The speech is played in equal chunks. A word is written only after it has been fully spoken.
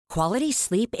Quality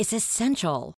sleep is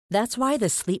essential. That's why the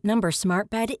Sleep Number Smart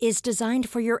Bed is designed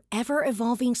for your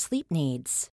ever-evolving sleep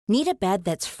needs. Need a bed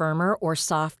that's firmer or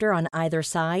softer on either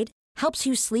side? Helps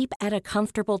you sleep at a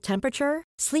comfortable temperature?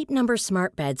 Sleep Number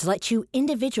Smart Beds let you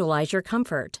individualize your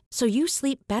comfort, so you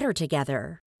sleep better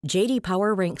together. J.D.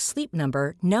 Power ranks Sleep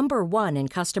Number number 1 in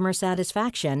customer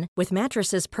satisfaction with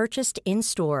mattresses purchased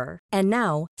in-store. And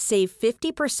now, save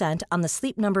 50% on the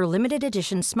Sleep Number Limited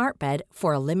Edition Smart Bed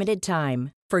for a limited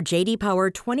time. For J.D. Power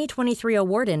 2023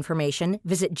 award information,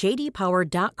 visit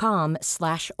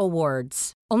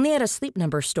jdpower.com/awards. Only at a Sleep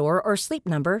Number store or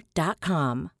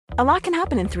sleepnumber.com. A lot can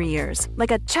happen in 3 years,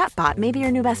 like a chatbot may be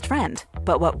your new best friend.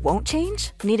 But what won't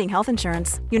change? Needing health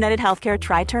insurance. United Healthcare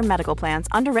Tri-Term Medical Plans,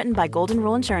 underwritten by Golden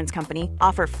Rule Insurance Company,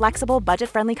 offer flexible,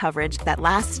 budget-friendly coverage that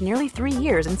lasts nearly 3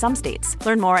 years in some states.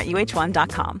 Learn more at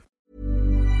uh1.com.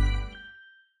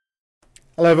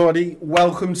 Hello everybody,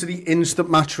 welcome to the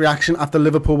instant match reaction after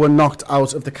Liverpool were knocked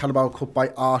out of the Carabao Cup by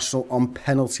Arsenal on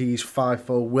penalties.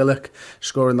 5-4 Willock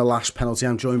scoring the last penalty.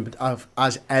 I'm joined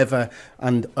as ever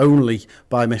and only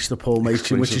by Mr. Paul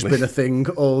Machin, which has been a thing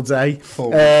all day.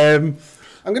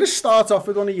 I'm going to start off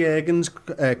with one of Jurgen's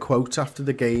quotes after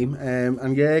the game.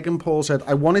 And Jurgen, Paul said,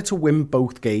 "I wanted to win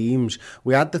both games.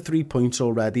 We had the 3 points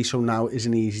already, so now it is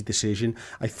an easy decision.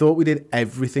 I thought we did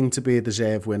everything to be a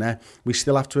deserved winner. We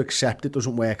still have to accept it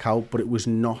doesn't work out, but it was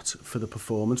not for the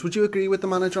performance." Would you agree with the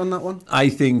manager on that one? I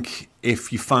think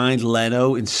if you find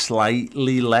Leno in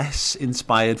slightly less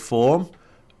inspired form,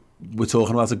 we're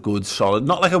talking about a good, solid,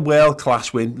 not like a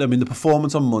world-class win. I mean, the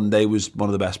performance on Monday was one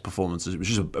of the best performances. It was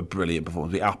just a brilliant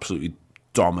performance. We absolutely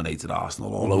dominated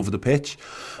Arsenal all over the pitch.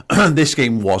 This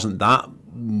game wasn't that.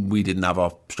 We didn't have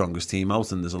our strongest team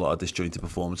out, and there's a lot of disjointed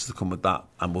performances to come with that.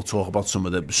 And we'll talk about some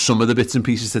of the bits and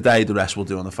pieces today. The rest we'll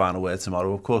do on the final word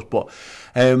tomorrow, of course. But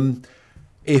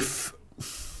if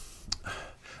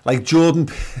like Jordan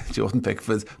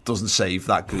Pickford doesn't save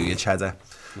that Grujic header.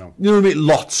 No. You know what I mean?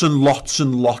 Lots and lots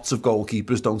and lots of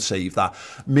goalkeepers don't save that.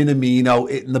 Minamino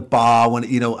hitting the bar when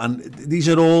and these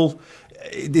are all.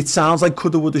 It sounds like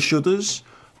coulda, woulda, shouldas,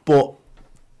 but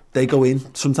they go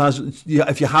in. Sometimes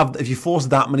if you force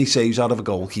that many saves out of a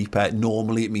goalkeeper,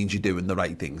 normally it means you're doing the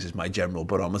right things. Is my general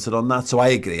barometer on that. So I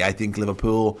agree. I think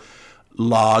Liverpool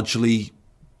largely.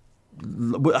 I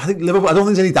don't think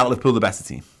there's any doubt Liverpool the better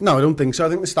team. No, I don't think so. I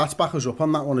think the stats back us up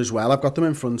on that one as well. I've got them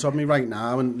in front of me right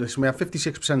now, and listen, we had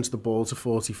 56% of the ball to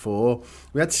 44.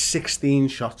 We had 16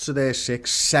 shots to their 6.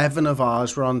 7 of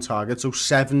ours were on target, so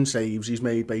 7 saves he's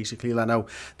made basically, Leno.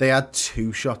 They had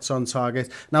 2 shots on target.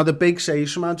 Now the big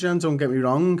saves from Adrian, don't get me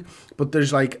wrong, but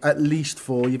there's like at least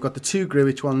 4. You've got the 2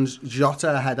 Grujic ones,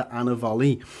 Jota a header and a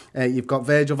volley. You've got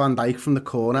Virgil van Dijk from the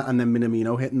corner, and then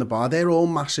Minamino hitting the bar. They're all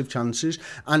massive chances,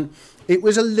 and it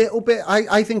was a little bit.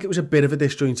 I think it was a bit of a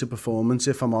disjointed performance,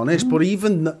 if I'm honest. But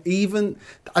even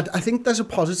I think there's a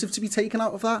positive to be taken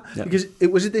out of that, because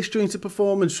it was a disjointed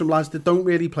performance from lads that don't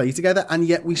really play together, and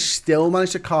yet we still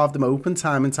managed to carve them open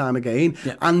time and time again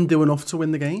and do enough to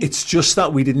win the game. It's just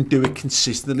that we didn't do it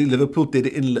consistently. Liverpool did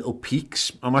it in little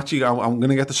peaks. I'm going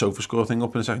to get the sofa score thing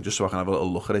up in a second, just so I can have a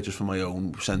little look at it, just for my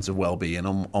own sense of well-being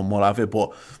on what have you.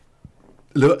 But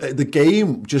the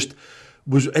game just.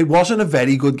 It wasn't a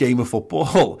very good game of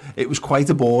football. It was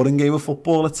quite a boring game of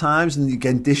football at times, and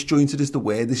again, disjointed is the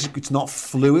word. It's not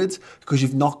fluid because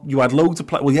you had loads of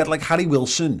play. Well, you had like Harry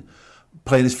Wilson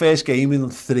playing his first game in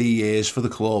 3 years for the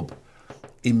club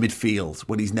in midfield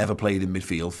when he's never played in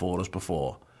midfield for us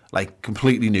before. Like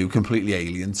completely new, completely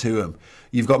alien to him.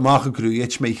 You've got Marko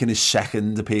Grujic making his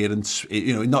second appearance,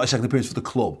 not his second appearance for the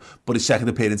club, but his second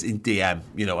appearance in DM,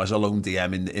 as a lone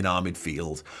DM in our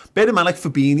midfield. Bear in mind, like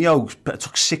Fabinho, it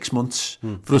took 6 months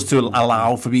for us to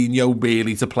allow Fabinho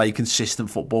really to play consistent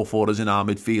football for us in our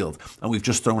midfield. And we've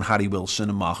just thrown Harry Wilson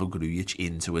and Marko Grujic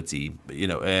into a team,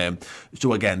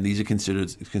 So again, these are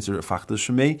considerate factors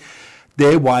for me.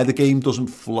 They're why the game doesn't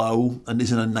flow and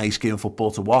isn't a nice game of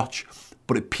football to watch.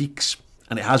 But it peaks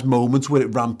and it has moments where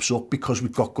it ramps up because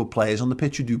we've got good players on the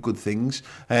pitch who do good things.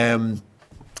 And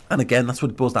again, that's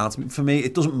what it boils down to for me.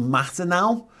 It doesn't matter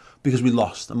now because we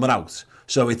lost and we're out.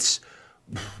 So it's,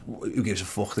 who gives a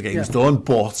fuck, the game's done.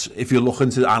 But if you're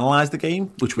looking to analyse the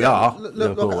game, which we are,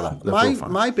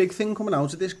 my big thing coming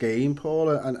out of this game, Paul,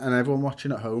 and everyone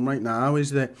watching at home right now is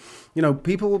that,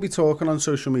 people will be talking on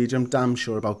social media, I'm damn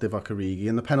sure, about Divock Origi,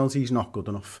 and the penalty's not good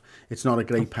enough. It's not a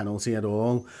great penalty at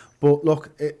all. But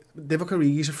look, Divock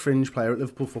Origi's a fringe player at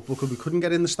Liverpool Football Club. We couldn't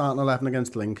get in the starting 11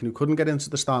 against Lincoln. We couldn't get into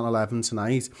the starting 11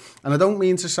 tonight. And I don't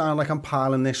mean to sound like I'm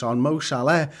piling this on Mo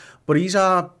Salah, but he's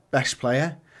our best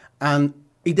player. And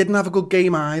He didn't have a good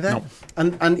game either.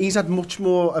 No. And he's had much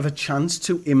more of a chance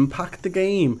to impact the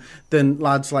game than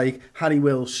lads like Harry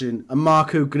Wilson and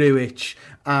Marco Grujic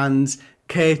and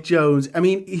Kurt Jones. I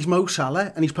mean, he's Mo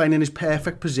Salah and he's playing in his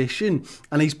perfect position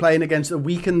and he's playing against a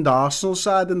weakened Arsenal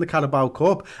side in the Carabao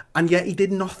Cup, and yet he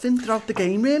did nothing throughout the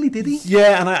game, really, did he?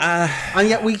 Yeah, and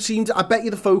yet we seem to, I bet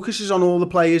you the focus is on all the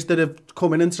players that have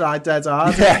come in and tried dead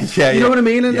hard. Yeah, you know what I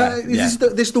mean? And yeah.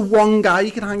 This is the one guy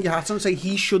you can hang your hat on and say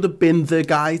he should have been the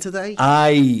guy today.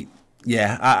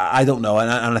 I don't know, and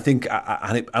I think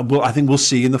I think we'll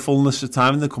see in the fullness of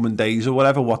time in the coming days or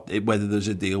whatever whether there's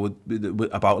a deal with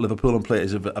about Liverpool and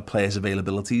players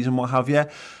availabilities and what have you.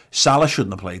 Salah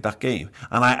shouldn't have played that game,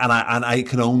 and I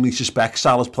can only suspect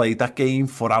Salah's played that game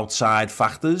for outside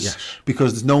factors. Yes.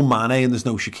 Because there's no Mane and there's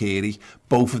no Shaqiri.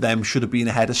 Both of them should have been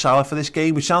ahead of Salah for this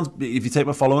game. Which sounds, if you take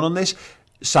my following on this,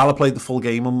 Salah played the full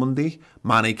game on Monday.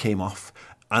 Mane came off.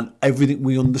 And everything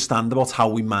we understand about how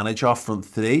we manage our front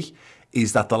three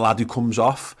is that the lad who comes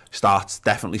off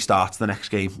definitely starts the next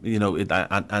game, you know,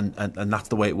 and that's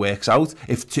the way it works out.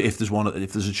 If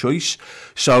there's a choice,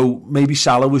 so maybe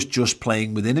Salah was just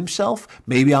playing within himself.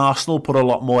 Maybe Arsenal put a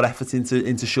lot more effort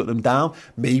into shutting him down.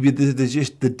 Maybe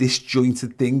the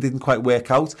disjointed thing didn't quite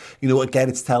work out. You know, again,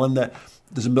 it's telling that.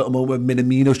 There's a moment where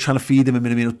Minamino's trying to feed him and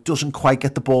Minamino doesn't quite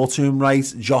get the ball to him right.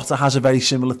 Jota has a very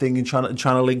similar thing in trying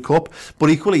to link up. But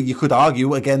equally, you could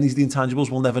argue, again, these are the intangibles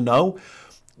we'll never know.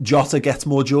 Jota gets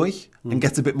more joy and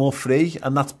gets a bit more free,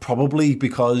 and that's probably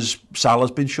because Salah's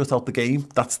been shut out the game.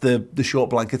 That's the short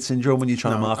blanket syndrome when you're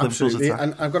trying to mark Liverpool's attack.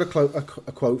 And I've got a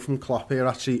quote from Klopp here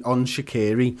actually on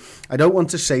Shaqiri. I don't want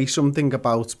to say something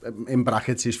about, in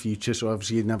brackets, his future, so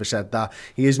obviously he never said that.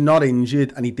 He is not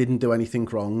injured and he didn't do anything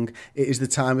wrong. It is the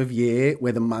time of year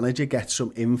where the manager gets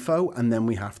some info and then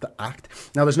we have to act.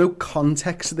 Now, there's no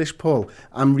context to this, Paul.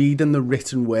 I'm reading the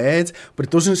written word, but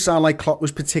it doesn't sound like Klopp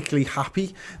was particularly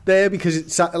happy there, because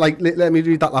it's like, let me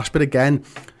read that last bit again.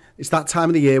 It's that time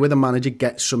of the year where the manager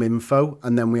gets some info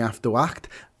and then we have to act.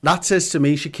 That says to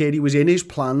me Shaqiri was in his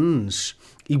plans.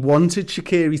 He wanted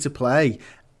Shaqiri to play.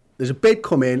 There's a bid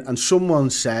come in and someone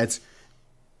said,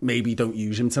 maybe don't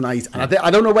use him tonight. And I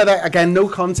don't know whether, again, no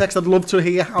context. I'd love to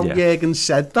hear how Jurgen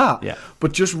said that. Yeah.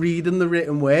 But just reading the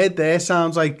written word there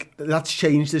sounds like that's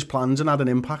changed his plans and had an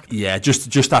impact. Yeah,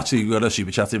 just actually, we got a super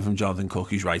chat in from Jonathan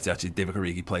Cook, who's right. Actually, Divock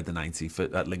Origi played the 90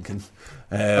 at Lincoln.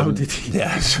 Did he?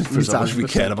 Yeah, for as much as we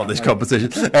care about this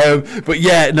competition. But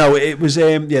yeah, no, it was.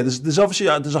 There's obviously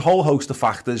there's a whole host of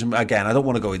factors. And again, I don't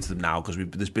want to go into them now because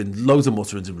there's been loads of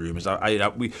mutterings and rumours.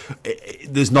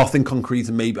 There's nothing concrete,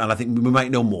 and I think we might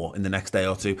know more in the next day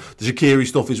or two. The Shaqiri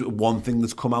stuff is one thing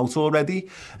that's come out already.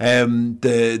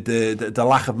 The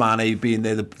lack of Mane being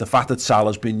there, the fact that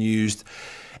Salah's been used.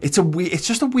 It's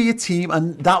just a weird team,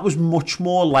 and that was much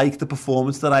more like the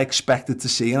performance that I expected to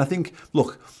see. And I think,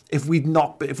 look, if we'd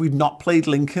not played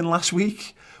Lincoln last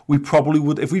week, we probably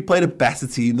would. If we played a better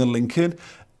team than Lincoln,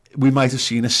 we might have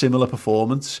seen a similar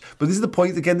performance. But this is the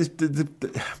point again.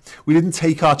 We didn't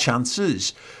take our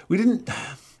chances.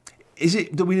 Is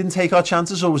it that we didn't take our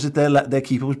chances, or was it their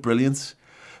keeper was brilliant?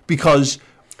 Because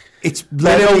it's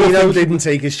Leno didn't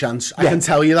take his chance. I can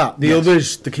tell you that. The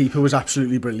others, the keeper was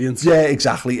absolutely brilliant. Yeah,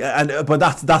 exactly. But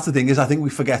that's the thing is, I think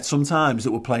we forget sometimes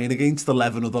that we're playing against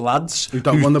 11 other lads who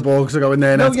don't want the ball because they're going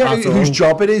there. Whose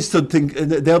job it is to think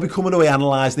they'll be coming away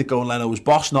analysing it, going, Leno was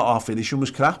boss, not our finishing was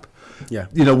crap. Yeah,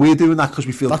 you know, we're doing that because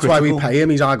we feel that's critical. Why we pay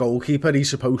him. He's our goalkeeper. He's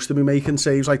supposed to be making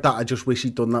saves like that. I just wish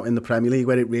he'd done that in the Premier League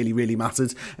where it really, really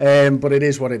mattered. But it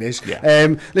is what it is.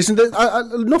 Yeah. Listen,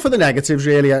 enough of the negatives.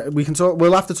 Really, we can talk.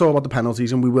 We'll have to talk about the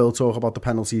penalties, and we will talk about the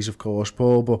penalties, of course,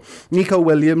 Paul. But Nico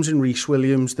Williams and Reece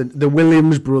Williams, the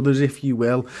Williams brothers, if you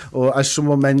will, or as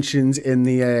someone mentioned in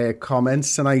the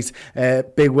comments tonight,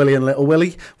 Big Willie and Little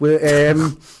Willie.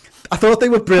 I thought they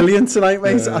were brilliant tonight,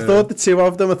 mate. I thought the two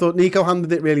of them, I thought Nico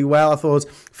handled it really well. I thought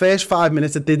first 5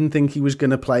 minutes, I didn't think he was going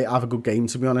to have a good game,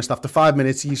 to be honest. After 5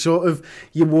 minutes, you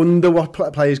wonder what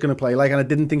player's going to play like, and I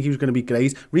didn't think he was going to be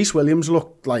great. Reece Williams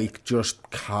looked like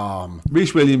just calm.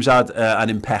 Reece Williams had an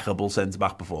impeccable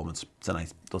centre-back performance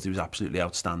tonight. Thought he was absolutely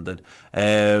outstanding.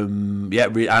 Better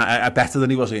than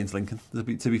he was against Lincoln, to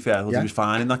be fair. I thought he was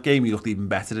fine in that game. He looked even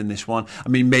better in this one. I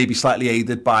mean, maybe slightly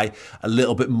aided by a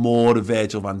little bit more of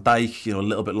Virgil van Dijk, you know, a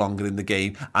little bit longer in the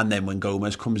game. And then when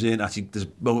Gomez comes in, actually, there's a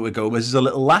moment where Gomez is a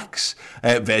little lax.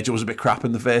 Virgil was a bit crap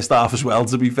in the first half as well,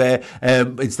 to be fair.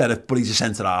 But he's a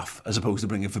centre-half, as opposed to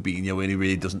bringing Fabinho in. He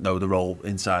really doesn't know the role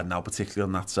inside now, particularly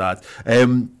on that side.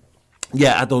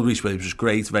 I thought Reece Williams was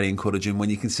great, very encouraging when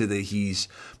you consider he's,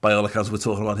 by all accounts, we're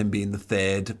talking about him being the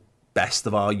third best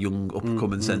of our young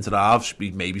up-and-coming centre-halves.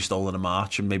 We maybe stolen a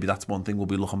march, and maybe that's one thing we'll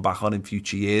be looking back on in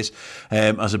future years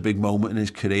as a big moment in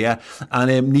his career.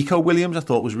 And Nico Williams, I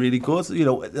thought, was really good. You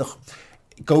know, it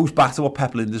goes back to what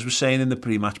Pep Linders was saying in the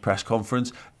pre-match press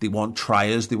conference. They want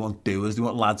triers, they want doers, they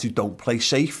want lads who don't play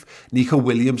safe. Nico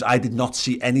Williams, I did not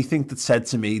see anything that said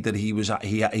to me that he was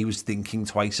thinking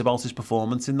twice about his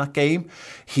performance in that game.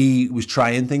 He was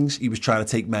trying things. He was trying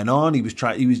to take men on. He was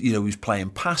playing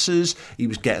passes. He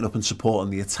was getting up and supporting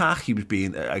the attack. He was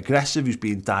being aggressive. He was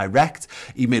being direct.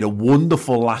 He made a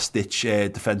wonderful last-ditch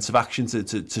defensive action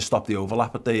to stop the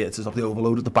overlap to stop the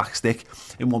overload at the back stick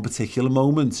in one particular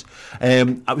moment.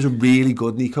 That was a really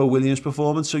good Nico Williams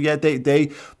performance. So yeah,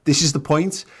 this is the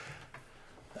point.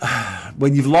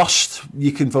 When you've lost,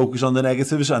 you can focus on the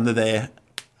negatives, and they're there.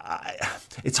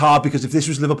 It's hard because if this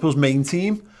was Liverpool's main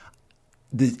team,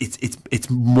 it's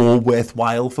more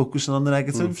worthwhile focusing on the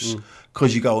negatives,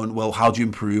 because you're going, well, how do you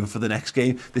improve for the next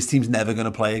game? This team's never going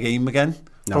to play a game again.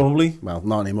 No, probably. Well,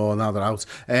 not anymore, now they're out.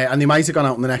 And they might have gone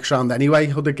out in the next round anyway.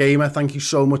 Hudder Gamer, thank you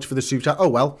so much for the super chat. Oh,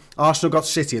 well, Arsenal got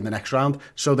City in the next round,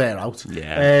 so they're out.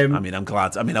 Yeah, I mean, I'm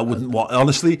glad. I mean, I wouldn't want,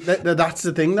 honestly. That's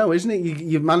the thing, though, isn't it?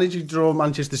 You manage to draw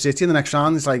Manchester City in the next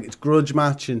round. It's like, it's grudge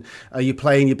match, and are you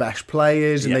playing your best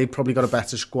players? And they've probably got a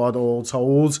better squad all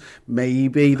told,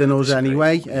 maybe, than us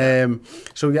anyway. Yeah.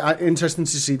 So, yeah, interesting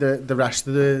to see the rest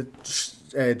of the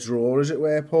draw, as it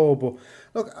were, Paul. But,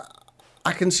 look,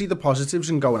 I can see the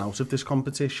positives in going out of this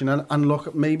competition, and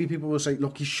look, maybe people will say,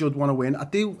 look, you should want to win. I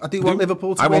do want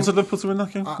Liverpool to win. I wanted Liverpool to win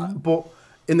that game. But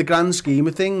in the grand scheme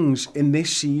of things, in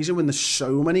this season, when there's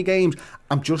so many games,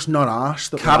 I'm just not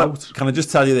arsed that we're out. Can I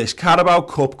just tell you this? Carabao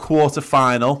Cup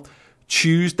quarter-final,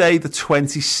 Tuesday the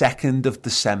 22nd of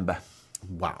December.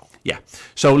 Wow. Yeah.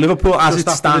 So Liverpool, as it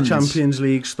stands, the Champions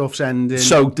League stuff's ending.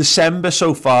 So December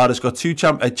so far has got two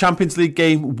Champions League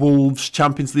game, Wolves,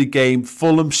 Champions League game,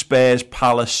 Fulham, Spurs,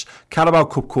 Palace, Carabao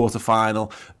Cup quarter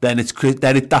final. Then that's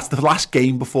the last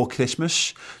game before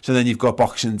Christmas. So then you've got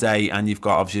Boxing Day, and you've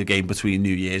got obviously a game between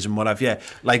New Year's and whatever. Yeah,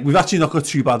 like we've actually not got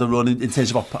too bad a run in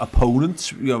terms of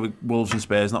opponents. You know, with Wolves and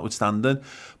Spurs notwithstanding,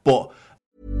 but.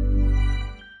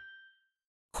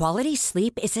 Quality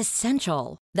sleep is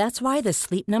essential. That's why the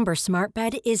Sleep Number Smart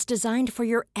Bed is designed for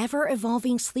your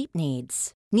ever-evolving sleep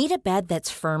needs. Need a bed that's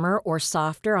firmer or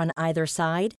softer on either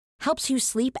side? Helps you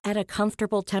sleep at a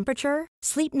comfortable temperature?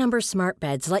 Sleep Number Smart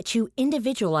Beds let you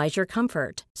individualize your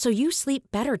comfort, so you sleep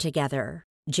better together.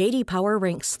 J.D. Power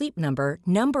ranks Sleep Number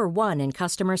number 1 in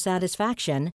customer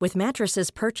satisfaction with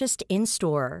mattresses purchased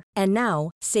in-store. And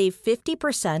now, save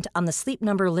 50% on the Sleep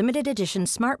Number Limited Edition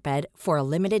Smart Bed for a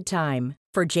limited time.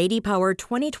 For J.D. Power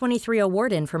 2023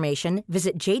 award information,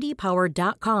 visit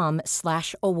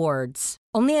jdpower.com/awards.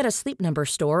 Only at a Sleep Number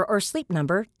store or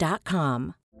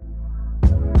sleepnumber.com.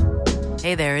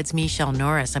 Hey there, it's Michelle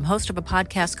Norris. I'm host of a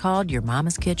podcast called Your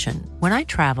Mama's Kitchen. When I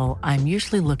travel, I'm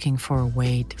usually looking for a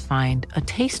way to find a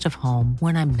taste of home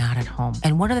when I'm not at home.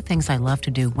 And one of the things I love to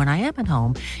do when I am at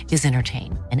home is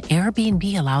entertain. And Airbnb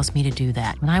allows me to do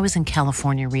that. When I was in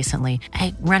California recently,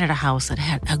 I rented a house that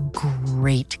had a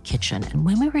great kitchen. And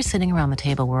when we were sitting around the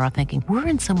table, we were all thinking, we're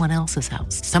in someone else's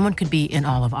house. Someone could be in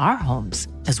all of our homes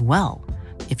as well.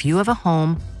 If you have a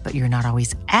home, but you're not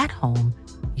always at home,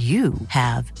 you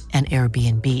have an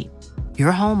Airbnb.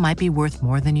 Your home might be worth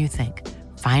more than you think.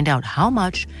 Find out how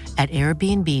much at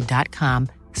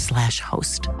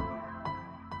airbnb.com/host.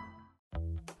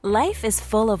 Life is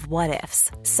full of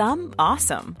what-ifs. Some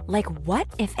awesome, like what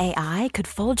if AI could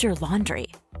fold your laundry?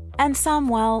 And some,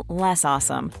 well, less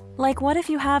awesome, like what if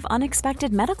you have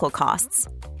unexpected medical costs?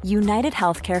 United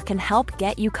Healthcare can help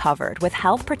get you covered with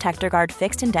Health Protector Guard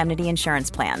fixed indemnity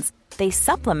insurance plans. They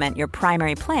supplement your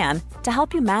primary plan to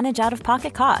help you manage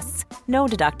out-of-pocket costs. No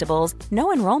deductibles,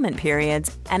 no enrollment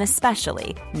periods, and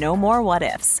especially no more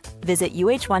what-ifs. Visit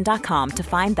uh1.com to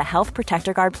find the Health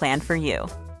Protector Guard plan for you.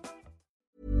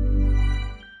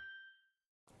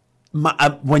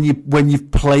 When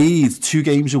you've played 2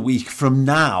 games a week from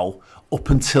now up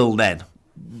until then,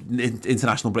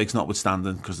 international breaks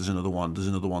notwithstanding, because there's another one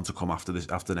to come after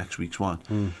next week's one.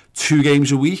 2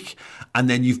 games a week, and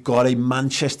then you've got a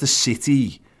Manchester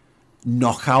City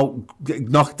knockdown,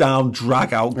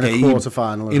 drag out game in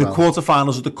a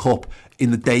quarterfinals of the Cup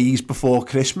in the days before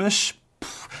Christmas.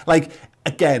 Like,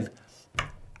 again,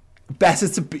 better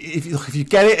to be, if you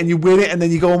get it and you win it and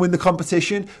then you go and win the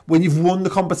competition. When you've won the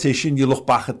competition, you look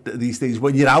back at these things.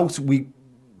 When you're out, we're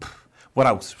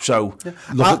out. So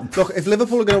look, if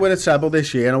Liverpool are going to win a treble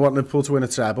this year, and I want Liverpool to win a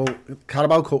treble,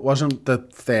 Carabao Cup wasn't the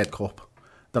third cup.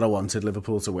 that I wanted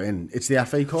Liverpool to win. It's the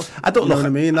FA Cup. I don't know what I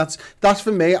mean. That's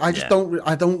for me. I just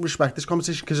don't respect this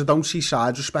competition because I don't see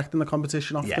sides respecting the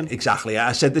competition often. Yeah, exactly.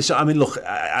 I said this. I mean, look,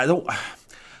 I don't,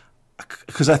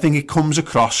 because I think it comes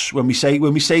across when we say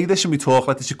this and we talk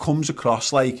like this. It comes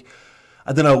across like,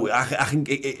 I don't know. I think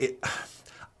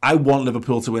I want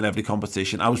Liverpool to win every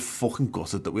competition. I was fucking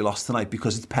gutted that we lost tonight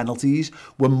because it's penalties.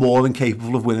 We're more than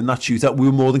capable of winning that shootout. We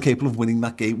were more than capable of winning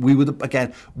that game. We were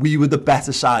the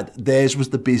better side. Theirs was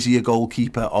the busier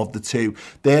goalkeeper of the two.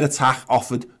 Their attack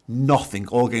offered nothing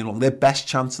all game long. Their best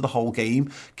chance of the whole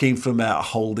game came from a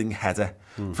holding header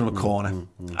from a corner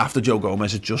after Joe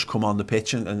Gomez had just come on the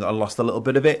pitch and lost a little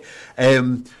bit of it.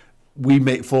 We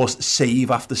forced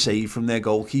save after save from their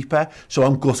goalkeeper. So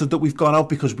I'm gutted that we've gone out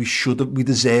because we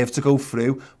deserve to go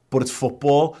through. But it's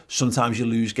football. Sometimes you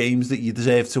lose games that you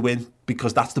deserve to win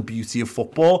because that's the beauty of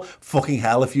football. Fucking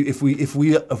hell, if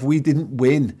we didn't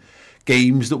win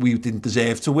games that we didn't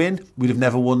deserve to win, we'd have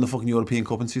never won the fucking European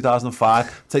Cup in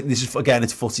 2005. This is, again,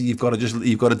 it's footy. You've got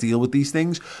to deal with these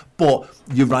things. But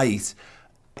you're right.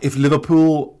 If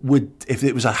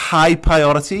it was a high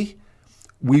priority,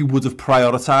 we would have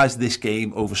prioritised this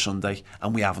game over Sunday,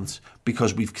 and we haven't,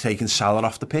 because we've taken Salah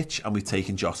off the pitch and we've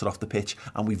taken Jota off the pitch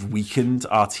and we've weakened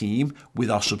our team with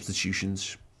our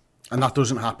substitutions. And that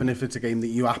doesn't happen if it's a game that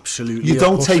you absolutely... You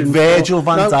don't take Virgil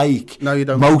van Dijk, no, you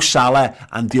don't. Mo Salah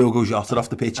and Diogo Jota off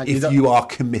the pitch if you are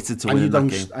committed to winning that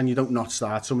game. And you don't not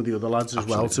start some of the other lads as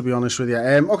well, to be honest with you.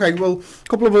 Okay, well, a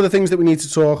couple of other things that we need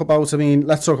to talk about. I mean,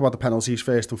 let's talk about the penalties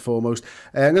first and foremost.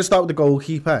 I'm going to start with the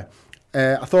goalkeeper.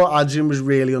 I thought Adrian was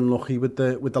really unlucky with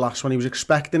the last one. He was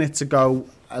expecting it to go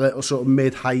a little sort of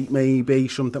mid-height, maybe,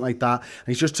 something like that. And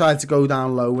he's just tried to go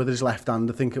down low with his left hand,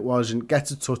 I think it was, and gets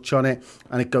a touch on it,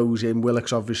 and it goes in.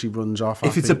 Willox obviously runs off.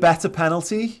 If it's a better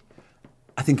penalty,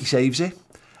 I think he saves it.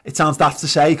 It sounds daft to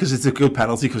say because it's a good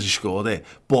penalty because he scored it,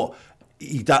 but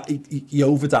he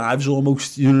overdives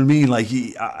almost, you know what I mean? Like,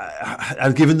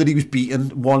 and given that he was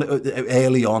beaten one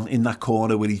early on in that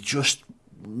corner where he just...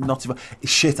 not even,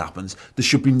 shit happens. There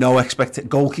should be no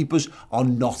goalkeepers are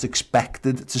not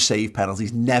expected to save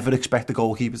penalties. Never expect the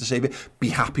goalkeeper to save it. Be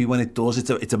happy when it does. It's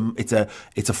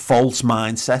a false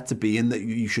mindset to be in that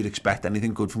you should expect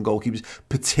anything good from goalkeepers,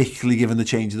 particularly given the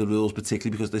change of the rules,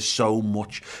 particularly because there's so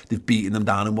much they've beaten them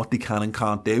down in what they can and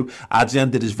can't do.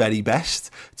 Adrian did his very best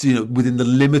to, within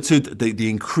the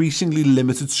increasingly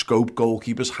limited scope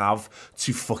goalkeepers have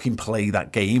to fucking play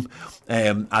that game.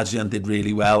 Adrian did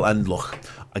really well, and look,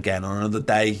 again, on another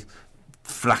day,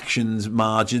 fractions,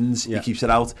 margins, he keeps it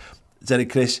out. Derek,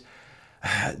 Chris,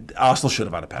 Arsenal should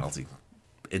have had a penalty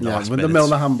in the last minutes. The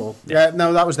Milner handball. Yeah,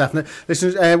 no, that was definite.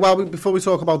 Listen, before we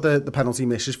talk about the penalty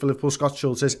misses for Liverpool, Scott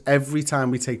Schultz says, every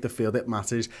time we take the field, it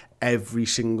matters every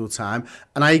single time.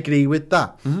 And I agree with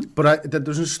that. But that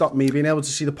doesn't stop me being able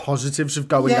to see the positives of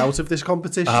going out of this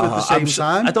competition at the same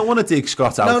time. I don't want to dig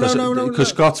Scott out because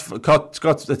Scott,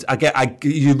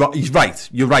 he's right.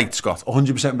 You're right, Scott,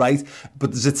 100% right.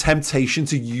 But there's a temptation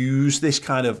to use this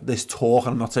talk,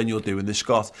 and I'm not saying you're doing this,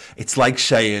 Scott. It's like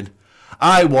saying,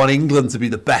 I want England to be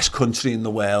the best country in the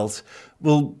world.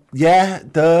 Well, yeah,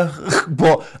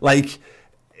 but like,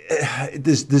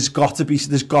 there's got to be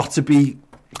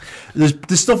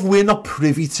there's stuff we're not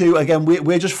privy to. Again,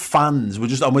 we're just fans. We're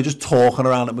just talking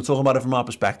around it. We're talking about it from our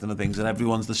perspective and things, and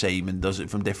everyone's the same and does it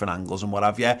from different angles and what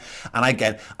have you. And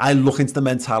again, I look into the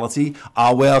mentality.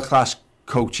 Our world-class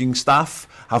coaching staff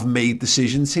have made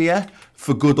decisions here,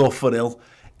 for good or for ill.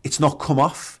 It's not come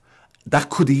off. That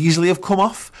could easily have come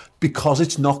off. Because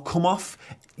it's not come off,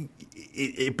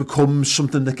 it becomes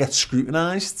something that gets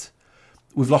scrutinised.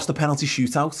 We've lost a penalty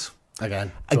shootout.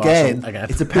 Again.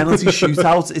 It's a penalty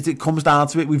shootout. It comes down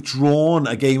to it. We've drawn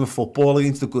a game of football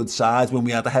against the good side when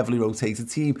we had a heavily rotated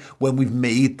team, when we've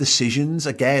made decisions,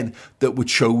 again, that were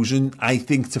chosen, I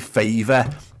think, to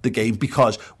favour the game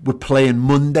because we're playing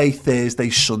Monday, Thursday,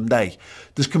 Sunday.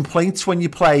 There's complaints when you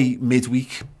play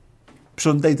midweek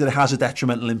Sunday that it has a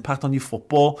detrimental impact on your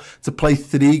football. To play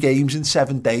 3 games in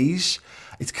 7 days,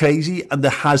 it's crazy, and there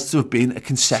has to have been a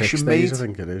concession 6 made. days, I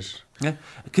think it is. Yeah,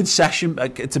 a concession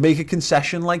to make a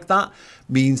concession like that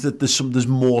means that there's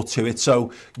more to it.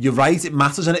 So you're right, it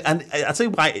matters, and I'd say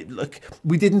why. Look,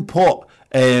 we didn't put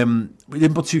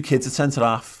 2 kids at centre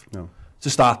half to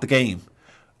start the game.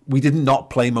 We did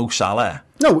not play Mo Salah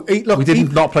No, look, we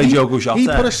didn't not play Diogo Jota. He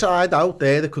put a side out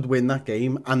there that could win that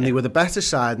game, and they were the better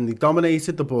side, and they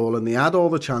dominated the ball, and they had all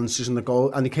the chances and the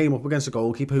goal, and they came up against a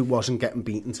goalkeeper who wasn't getting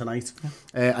beaten tonight.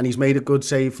 And he's made a good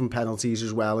save from penalties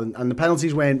as well, and the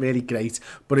penalties weren't really great,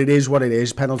 but it is what it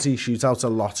is. Penalty shootouts are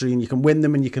lottery, and you can win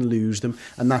them and you can lose them,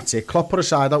 and that's it. Klopp put a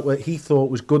side out where he thought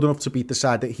was good enough to beat the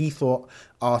side that he thought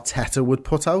Arteta would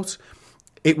put out.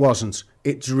 It wasn't.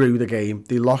 It drew the game.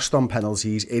 They lost on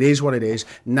penalties. It is what it is.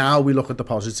 Now we look at the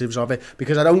positives of it,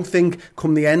 because I don't think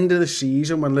come the end of the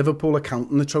season, when Liverpool are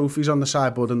counting the trophies on the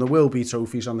sideboard, and there will be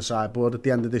trophies on the sideboard at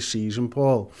the end of this season,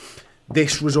 Paul,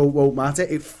 this result won't matter.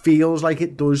 It feels like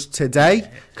it does today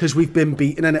because we've been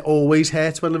beaten, and it always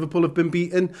hurts when Liverpool have been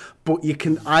beaten. But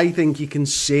I think you can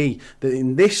see that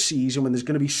in this season, when there's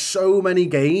going to be so many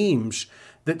games,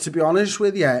 that, to be honest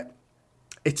with you,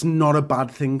 it's not a bad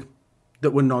thing that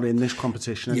we're not in this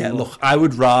competition anymore. Yeah, look, I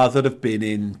would rather have been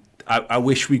in... I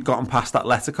wish we'd gotten past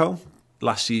Atletico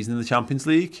last season in the Champions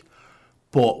League.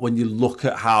 But when you look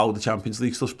at how the Champions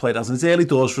League stuff's played, as it's early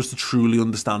doors for us to truly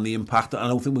understand the impact, I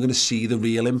don't think we're going to see the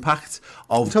real impact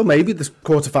of... Until maybe the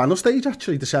quarter-final stage,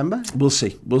 actually, December. We'll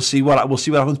see. We'll see what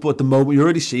happens. But at the moment, you're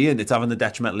already seeing it's having a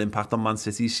detrimental impact on Man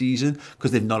City's season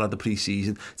because they've not had the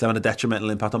pre-season. It's having a detrimental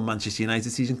impact on Manchester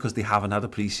United's season because they haven't had a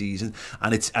pre-season.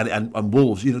 And it's and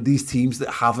Wolves, you know, these teams that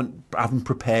haven't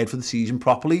prepared for the season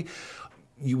properly,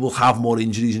 you will have more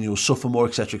injuries and you'll suffer more,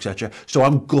 etc., etc. So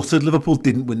I'm gutted Liverpool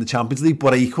didn't win the Champions League,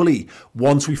 but equally,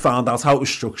 once we found out how it was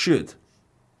structured,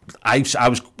 it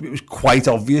was quite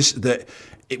obvious that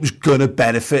it was going to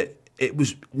benefit. It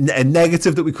was a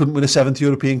negative that we couldn't win a 7th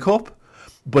European Cup,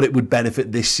 but it would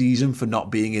benefit this season for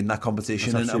not being in that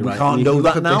competition, and we can't know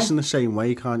that now. This in the same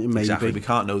way, can't you? Maybe. Exactly, we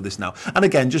can't know this now. And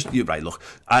again, you're right. Look,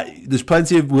 there's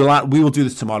plenty of. We will do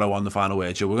this tomorrow on the Final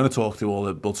Word Show. We're going to talk through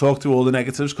all the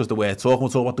negatives because we'll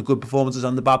talk about the good performances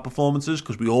and the bad performances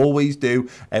because we always do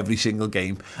every single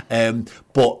game.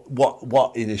 But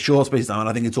what in a short space of time,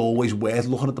 I think it's always worth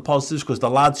looking at the positives because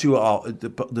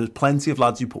there's plenty of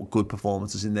lads who put good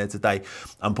performances in there today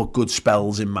and put good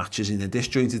spells in matches in a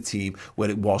disjointed team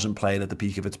where it wasn't playing at the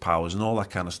peak of its powers and all that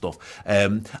kind of stuff.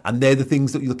 And they're the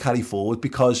things that you'll carry forward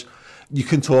because you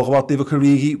can talk about Divock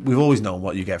Origi. We've always known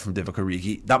what you get from Divock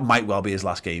Origi. That might well be his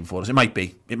last game for us. It might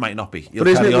be. It might not be. He'll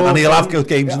carry on, and he'll have good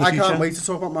games in the future. I can't wait to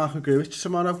talk about Marco Grujic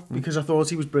tomorrow because I thought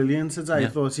he was brilliant today. Yeah. I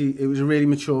thought it was a really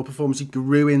mature performance. He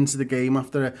grew into the game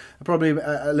after probably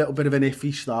a little bit of an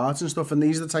iffy start and stuff. And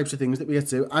these are the types of things that we get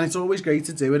to do. And it's always great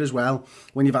to do it as well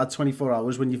when you've had 24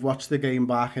 hours, when you've watched the game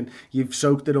back and you've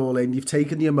soaked it all in. You've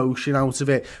taken the emotion out of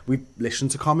it. We've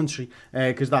listened to commentary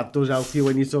because that does help you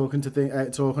when you're talking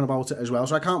about it as well.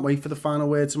 So I can't wait for the final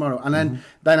word tomorrow, and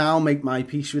then I'll make my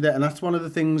peace with it. And that's one of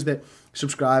the things that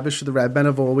subscribers for the Red Men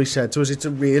have always said to us. It's a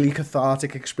really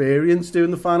cathartic experience doing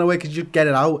the final word because you get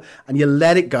it out and you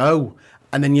let it go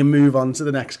and then you move on to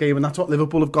the next game, and that's what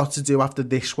Liverpool have got to do after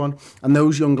this one, and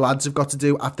those young lads have got to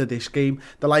do after this game.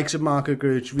 The likes of Marco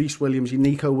Grujic, Reece Williams,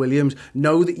 Nico Williams,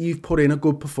 know that you've put in a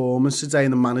good performance today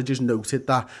and the manager's noted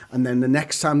that, and then the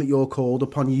next time that you're called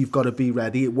upon, you've got to be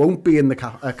ready. It won't be in the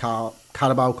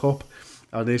Carabao Cup.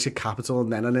 Oh, there's a capital,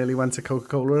 and then I nearly went to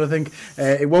Coca-Cola, I think.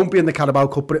 It won't be in the Carabao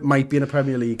Cup, but it might be in a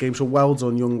Premier League game, so well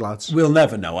done, young lads. We'll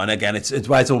never know, and again, it's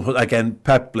right. Again,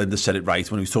 Pep Blinder said it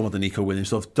right when he was talking about the Nico Williams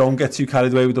stuff. Don't get too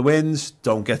carried away with the wins.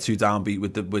 Don't get too downbeat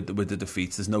with the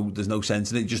defeats. There's no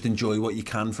sense in it. Just enjoy what you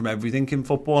can from everything in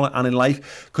football and in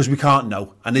life, because we can't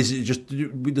know. And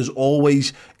it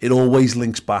always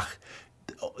links back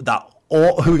that.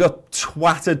 Or who got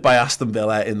twatted by Aston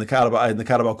Villa in the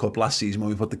Carabao Cup last season when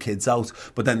we put the kids out,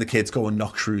 but then the kids go and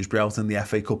knock Shrewsbury out in the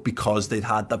FA Cup because they'd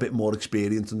had a bit more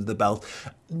experience under the belt.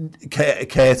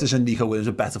 Curtis and Nico Williams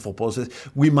are better footballers.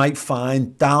 We might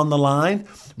find down the line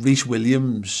Reece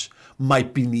Williams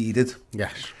might be needed.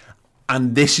 Yes,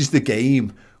 and this is the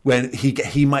game when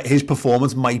his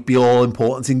performance might be all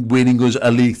important in winning us a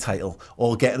league title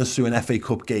or getting us through an FA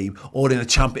Cup game or in a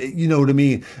champion, you know what I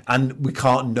mean? And we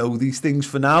can't know these things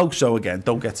for now. So again,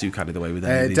 don't get too carried away with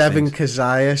any of these Devin things.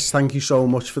 Kazayas, thank you so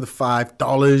much for the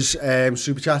 $5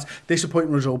 super chat.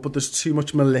 Disappointing result, but there's too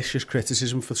much malicious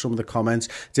criticism for some of the comments.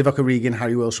 Divock Origi and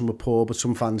Harry Wilson were poor, but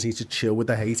some fans need to chill with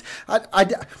the hate. I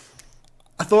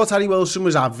thought Harry Wilson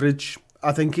was average.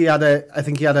 I think he had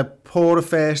a poorer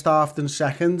first half than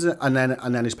second, and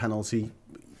then his penalty.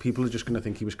 People are just going to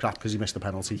think he was crap because he missed the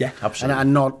penalty. Yeah, absolutely.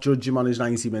 And not judge him on his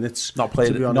 90 minutes. Not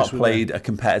played a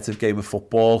competitive game of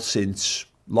football since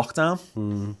lockdown.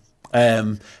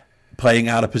 Playing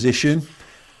out of position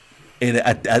in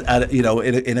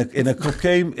a cup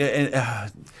game.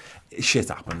 Shit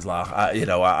happens,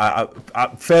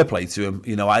 like fair play to him.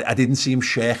 I didn't see him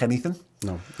shirk anything.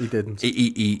 No, he didn't.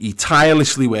 He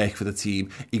tirelessly worked for the team.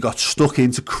 He got stuck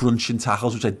into crunching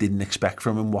tackles, which I didn't expect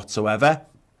from him whatsoever.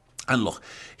 And look,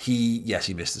 he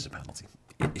missed as a penalty.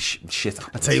 Shit.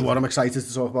 I tell you what, I'm excited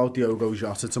to talk about Diogo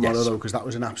Jota tomorrow, though, because that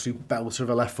was an absolute belter of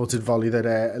a left-footed volley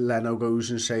that Leno goes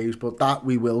and saves. But that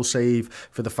we will save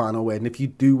for the final word. And if you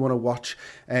do want to watch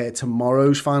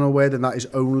tomorrow's final word, then that is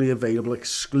only available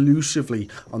exclusively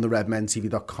on the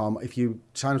redmentv.com. If you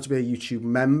sign up to be a YouTube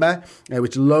member,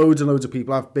 which loads and loads of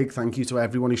people have, big thank you to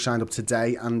everyone who signed up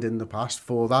today and in the past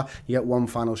for that. You get one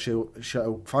final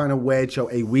word show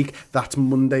a week. That's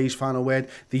Monday's final word.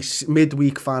 The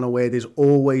midweek final word is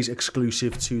always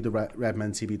exclusive to the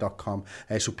redmentv.com.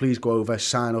 So please go over,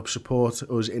 sign up, support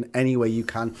us in any way you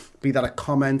can. Be that a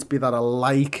comment, be that a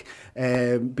like,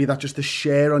 be that just a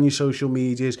share on your social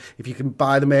medias. If you can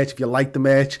buy the merch, if you like the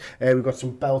merch, we've got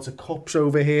some belter cups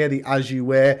over here, the As You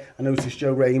Wear. I noticed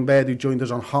Joe Rainbird, who joined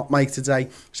us on Hot Mic today,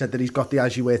 said that he's got the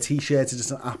As You Wear t-shirt. It's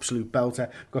just an absolute belter.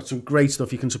 We've got some great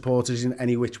stuff. You can support us in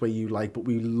any which way you like, but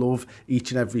we love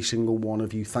each and every single one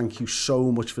of you. Thank you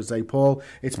so much for today, Paul.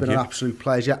 It's been an absolute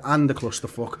pleasure and a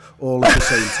clusterfuck all at the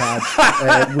same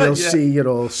time. We'll see you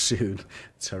all soon.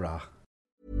 Ta-ra.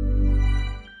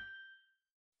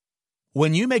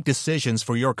 When you make decisions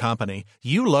for your company,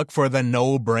 you look for the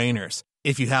no-brainers.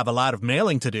 If you have a lot of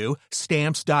mailing to do,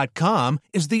 Stamps.com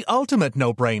is the ultimate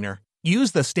no-brainer.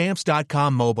 Use the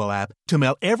Stamps.com mobile app to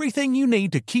mail everything you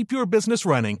need to keep your business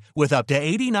running with up to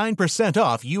 89%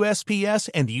 off USPS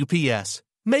and UPS.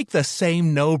 Make the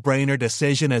same no-brainer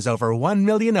decision as over 1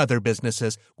 million other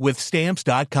businesses with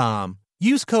Stamps.com.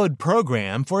 Use code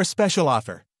PROGRAM for a special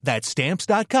offer. That's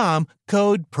Stamps.com,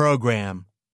 code PROGRAM.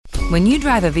 When you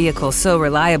drive a vehicle so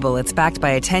reliable it's backed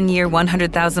by a 10-year,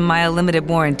 100,000-mile limited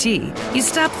warranty, you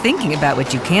stop thinking about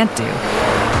what you can't do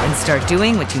and start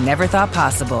doing what you never thought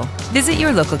possible. Visit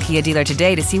your local Kia dealer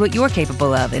today to see what you're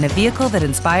capable of in a vehicle that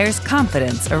inspires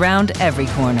confidence around every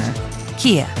corner.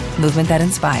 Kia, movement that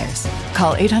inspires.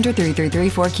 Call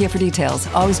 800-333-4KIA for details.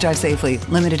 Always drive safely.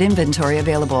 Limited inventory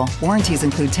available. Warranties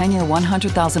include 10-year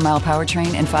 100,000-mile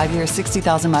powertrain and 5-year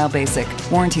 60,000-mile basic.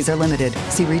 Warranties are limited.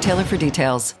 See retailer for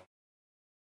details.